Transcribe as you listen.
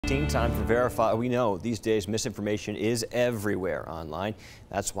15, time for Verify. We know these days misinformation is everywhere online.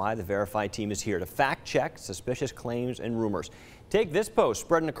 That's why the Verify team is here to fact check suspicious claims and rumors. Take this post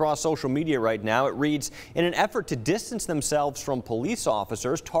spreading across social media right now. It reads, in an effort to distance themselves from police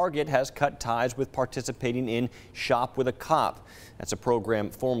officers, Target has cut ties with participating in Shop with a Cop. That's a program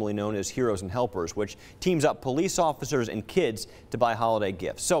formerly known as Heroes and Helpers, which teams up police officers and kids to buy holiday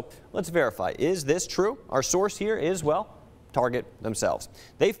gifts. So let's verify. Is this true? Our source here is, well, Target themselves.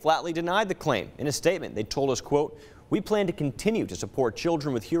 They flatly denied the claim. In a statement, they told us, quote, "We plan to continue to support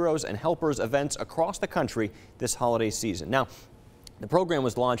Children with Heroes and Helpers events across the country this holiday season." Now, the program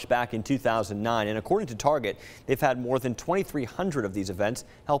was launched back in 2009, and according to Target, they've had more than 2,300 of these events,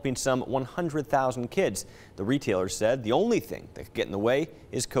 helping some 100,000 kids. The retailer said the only thing that could get in the way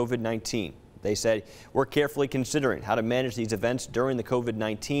is COVID-19. They said, "We're carefully considering how to manage these events during the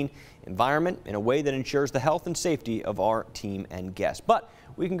COVID-19 environment in a way that ensures the health and safety of our team and guests." But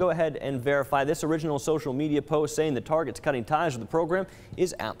we can go ahead and verify this original social media post saying that Target's cutting ties with the program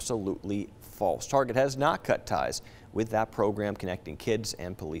is absolutely false. Target has not cut ties with that program connecting kids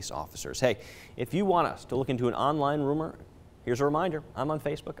and police officers. Hey, if you want us to look into an online rumor, here's a reminder. I'm on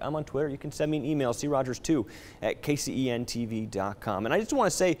Facebook. I'm on Twitter. You can send me an email, crogers2@kcentv.com. And I just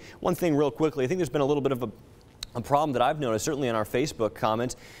want to say one thing real quickly. I think there's been a little bit of a problem that I've noticed, certainly in our Facebook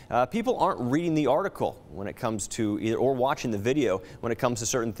comments. People aren't reading the article when it comes to either or watching the video when it comes to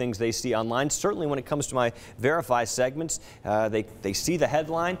certain things they see online. Certainly when it comes to my Verify segments, they see the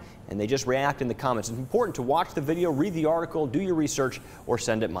headline and they just react in the comments. It's important to watch the video, read the article, do your research, or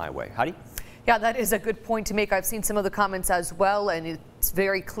send it my way. Heidi? Yeah, that is a good point to make. I've seen some of the comments as well, and it's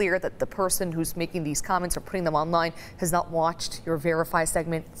very clear that the person who's making these comments or putting them online has not watched your Verify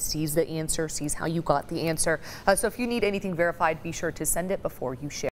segment, sees the answer, sees how you got the answer. So if you need anything verified, be sure to send it before you share.